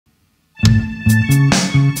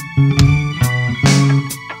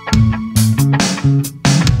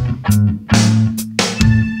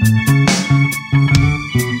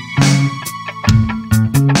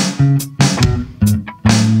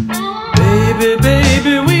baby,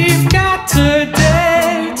 baby, we've got to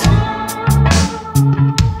date.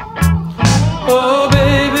 Oh,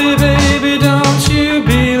 baby, baby, don't you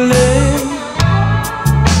be late.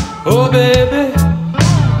 Oh, baby,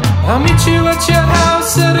 I'll meet you at your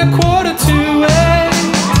house at 7:45.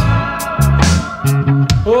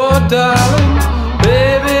 Oh, darling,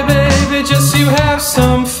 baby, baby, just you have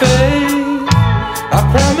some faith. I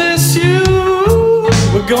promise you,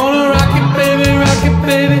 we're gonna rock it, baby,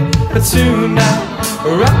 tonight.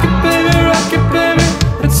 Rock it, baby,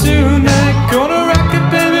 tonight. Gonna rock it,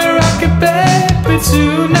 baby,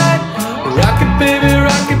 tonight. Rock it,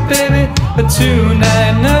 baby,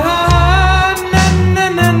 tonight. Na na na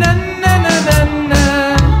na na na na na.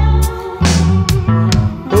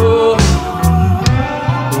 Oh,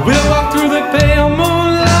 we'll walk through the pale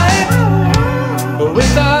moonlight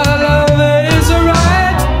with our love that is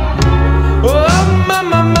right. Oh,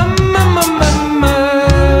 mama, mama, mama, mama,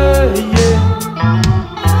 yeah.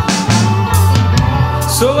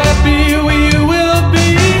 So happy we will be,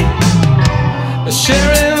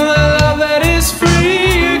 sharing the love that is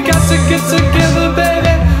free. Got to get together,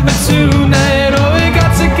 baby, tonight. Oh, we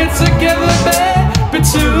got to get together, baby,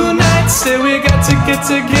 tonight. Say we got to get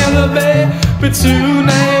together, baby,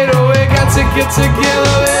 tonight. Oh, we got to get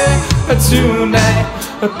together, baby, tonight.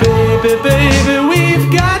 Baby, baby, we've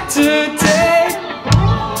got to date.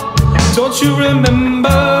 Don't you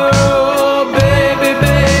remember? Oh, baby,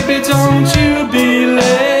 baby, don't you be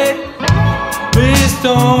late. Please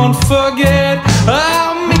don't forget,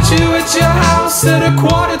 I'll meet you at your house at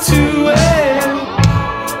 7:45.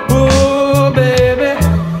 Oh, baby,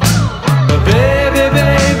 baby,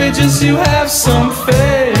 baby, just you have some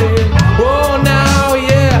faith. Oh, now,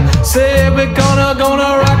 yeah, say we're gonna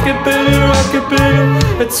rock it, baby,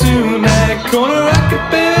 tonight. Gonna rock it,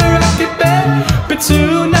 baby,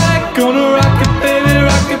 tonight. Gonna rock it, baby,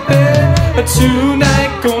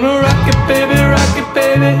 tonight. Gonna rock it, baby,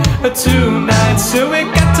 tonight. So we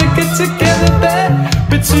got to get together,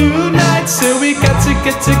 baby, tonight. So we got to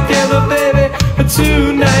get together, baby,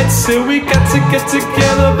 tonight. So we got to get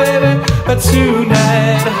together, baby,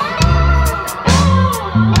 tonight.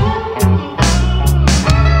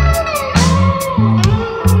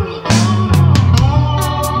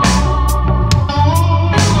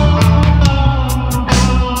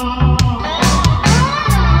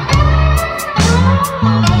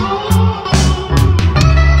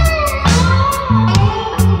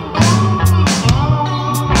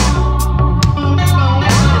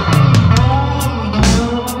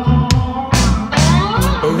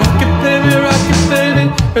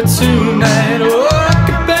 Tonight, oh, rock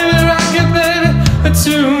it, baby,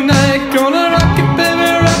 tonight. Gonna rock it,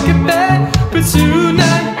 baby,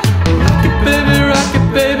 tonight. Rock it,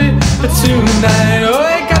 baby, tonight. Oh,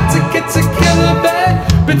 we got to get together,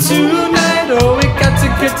 baby, tonight. Oh, we got to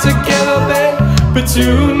get together, baby,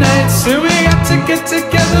 tonight. So we got to get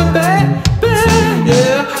together, baby,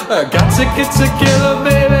 yeah. Got to get together,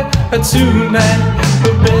 baby, tonight.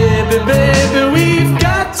 Baby, baby, we